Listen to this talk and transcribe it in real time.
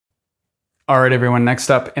All right, everyone, next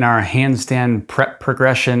up in our handstand prep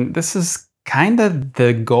progression, this is kind of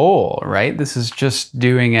the goal, right? This is just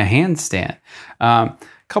doing a handstand. A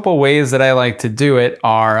couple ways that I like to do it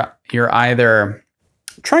are you're either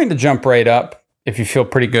trying to jump right up if you feel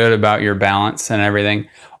pretty good about your balance and everything,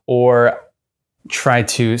 or try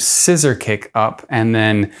to scissor kick up and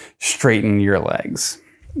then straighten your legs.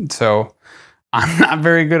 So I'm not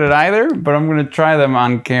very good at either, but I'm going to try them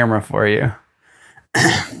on camera for you.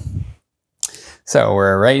 So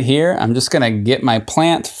we're right here. I'm just going to get my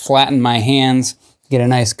plant, flatten my hands, get a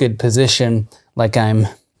nice good position like I'm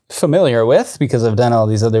familiar with because I've done all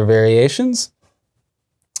these other variations.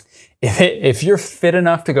 If you're fit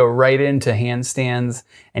enough to go right into handstands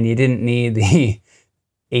and you didn't need the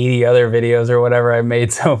 80 other videos or whatever I've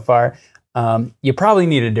made so far, you probably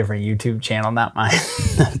need a different YouTube channel, not mine.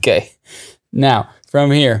 Okay, now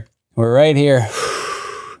from here, we're right here.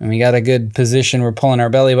 And we got a good position. We're pulling our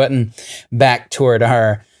belly button back toward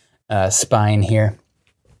our spine here.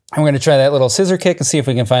 I'm going to try that little scissor kick and see if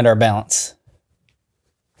we can find our balance.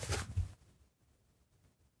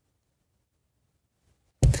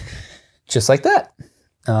 Just like that.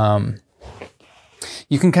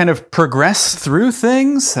 You can kind of progress through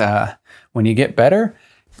things. When you get better,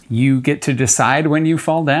 you get to decide when you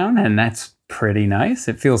fall down, and that's pretty nice.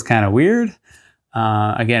 It feels kind of weird.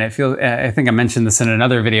 Again, it feels, I think I mentioned this in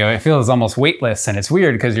another video, it feels almost weightless, and it's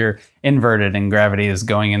weird because you're inverted and gravity is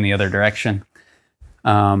going in the other direction.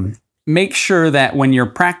 Make sure that when you're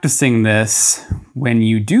practicing this, when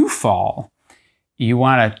you do fall, you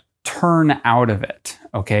want to turn out of it,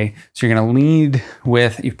 okay? So you're going to lead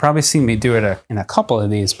with, you've probably seen me do it in a couple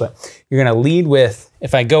of these, but you're going to lead with,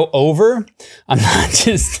 if I go over, I'm not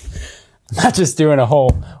just doing a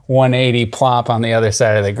whole 180 plop on the other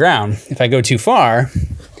side of the ground. If I go too far,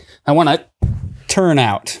 I want to turn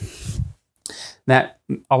out. That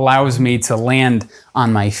allows me to land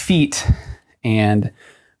on my feet, and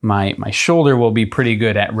my shoulder will be pretty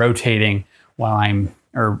good at rotating while I'm,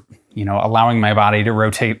 allowing my body to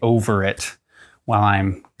rotate over it while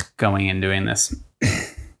I'm going and doing this.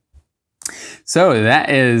 So that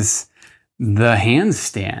is the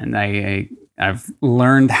handstand. I've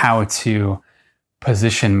learned how to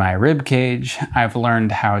position my rib cage. I've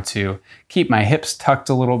learned how to keep my hips tucked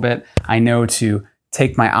a little bit. I know to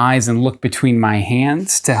take my eyes and look between my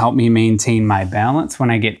hands to help me maintain my balance.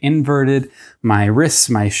 When I get inverted, my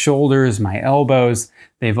wrists, my shoulders, my elbows,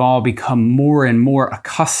 they've all become more and more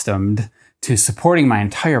accustomed to supporting my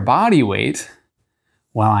entire body weight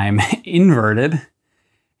while I'm inverted.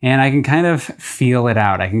 And I can kind of feel it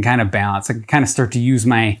out. I can kind of balance. I can kind of start to use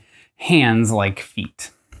my hands like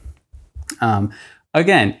feet.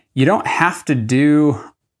 Again, you don't have to do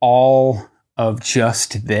all of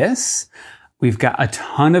just this. We've got a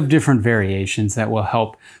ton of different variations that will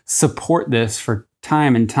help support this for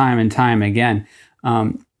time and time and time again.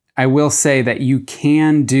 I will say that you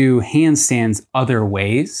can do handstands other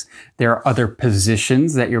ways. There are other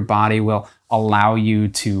positions that your body will allow you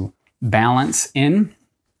to balance in.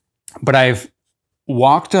 But I've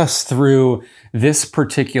walked us through this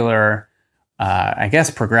particular, I guess,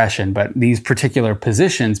 progression, but these particular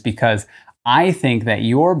positions because I think that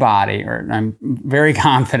your body, or I'm very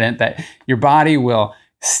confident that your body will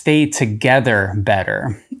stay together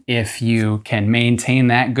better if you can maintain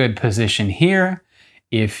that good position here,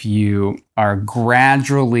 if you are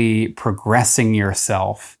gradually progressing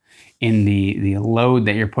yourself in the load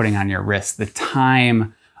that you're putting on your wrists, the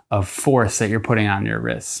time of force that you're putting on your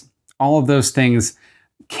wrists. All of those things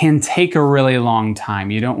can take a really long time.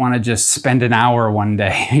 You don't want to just spend an hour one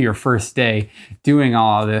day, your first day, doing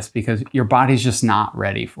all of this because your body's just not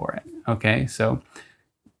ready for it, okay? So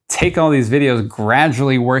take all these videos,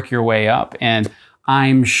 gradually work your way up, and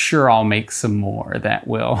I'm sure I'll make some more that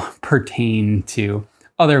will pertain to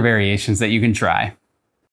other variations that you can try.